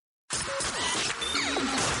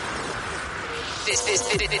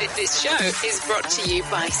This show is brought to you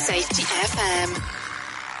by Safety FM.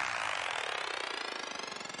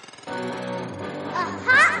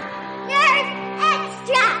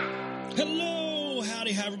 Hello,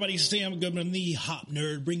 howdy, hi everybody, Sam Goodman, the Hop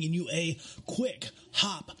Nerd, bringing you a quick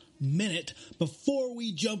hop minute. Before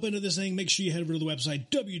we jump into this thing, make sure you head over to the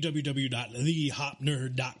website,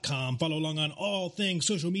 www.thehopnerd.com. Follow along on all things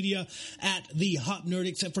social media at The Hop Nerd,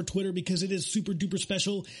 except for Twitter, because it is super duper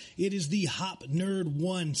special. It is The Hop Nerd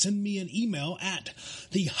 1. Send me an email at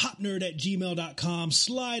thehopnerd@gmail.com.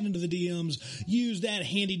 Slide into the DMs. Use that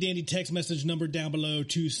handy dandy text message number down below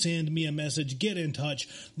to send me a message. Get in touch.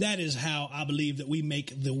 That is how I believe that we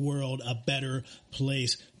make the world a better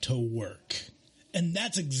place to work. And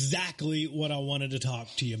that's exactly what I wanted to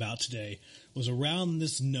talk to you about today, was around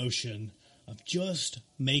this notion of just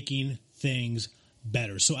making things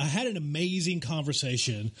better. So I had an amazing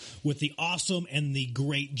conversation with the awesome and the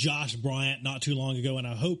great Josh Bryant not too long ago, and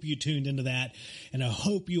I hope you tuned into that, and I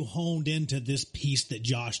hope you honed into this piece that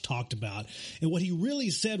Josh talked about. And what he really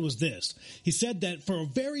said was this. He said that for a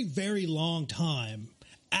very, very long time,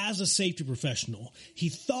 as a safety professional, he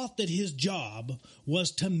thought that his job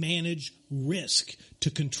was to manage risk, to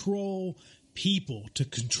control people, to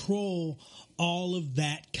control all of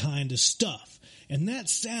that kind of stuff. And that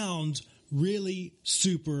sounds really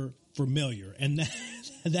super familiar. And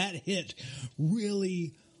that hit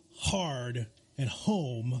really hard and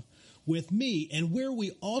home with me. And where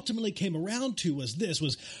we ultimately came around to was this,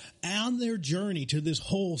 was on their journey to this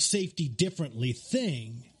whole safety differently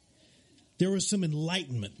thing, there was some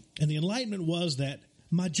enlightenment. And the enlightenment was that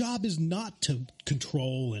my job is not to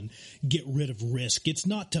control and get rid of risk. It's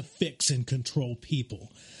not to fix and control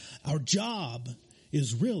people. Our job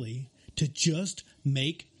is really to just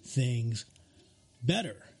make things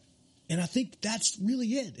better. And I think that's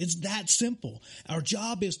really it. It's that simple. Our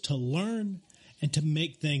job is to learn and to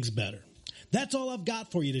make things better. That's all I've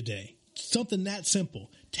got for you today. Something that simple.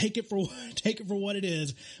 Take it for what it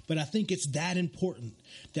is, but I think it's that important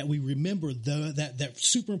that we remember that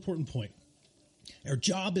super important point. Our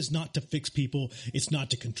job is not to fix people. It's not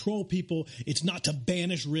to control people. It's not to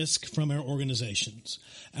banish risk from our organizations.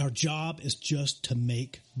 Our job is just to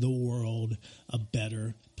make the world a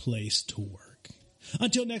better place to work.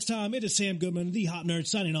 Until next time, it is Sam Goodman, the Hop Nerd,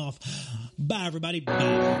 signing off. Bye, everybody.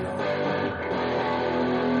 Bye.